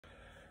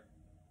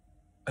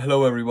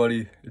Hello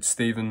everybody, it's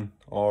Stephen,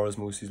 or as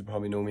most people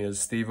probably know me as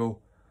Stevo.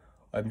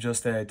 I'm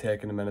just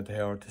taking a minute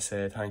here to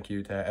say thank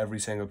you to every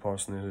single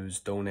person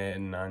who's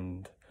donating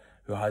and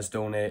who has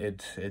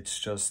donated. It's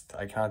just,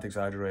 I can't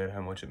exaggerate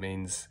how much it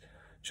means.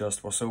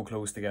 Just, we're so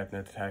close to getting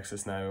it to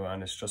Texas now,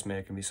 and it's just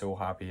making me so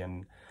happy.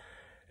 And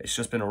it's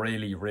just been a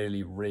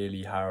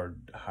really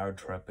hard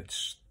trip.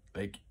 It's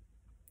like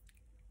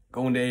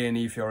going to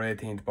A&E for your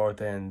 18th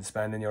birthday and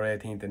spending your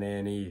 18th in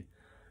A&E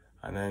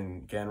and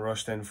then getting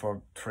rushed in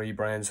for 3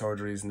 brain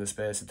surgeries in the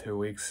space of 2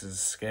 weeks is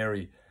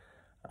scary.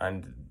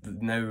 And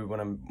now when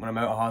I'm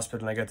out of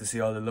hospital and I get to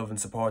see all the love and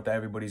support that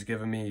everybody's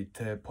given me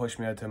to push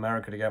me out to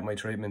America to get my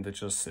treatment, it's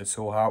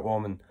so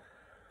heartwarming.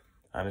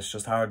 And it's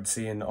just hard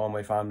seeing all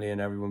my family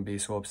and everyone be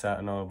so upset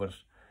and all, but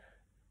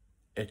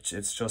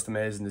it's just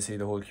amazing to see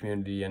the whole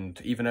community and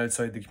even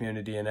outside the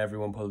community and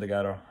everyone pull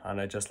together.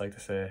 And I'd just like to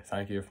say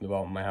thank you from the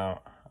bottom of my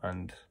heart,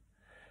 and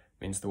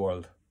it means the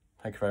world.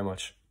 Thank you very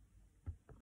much.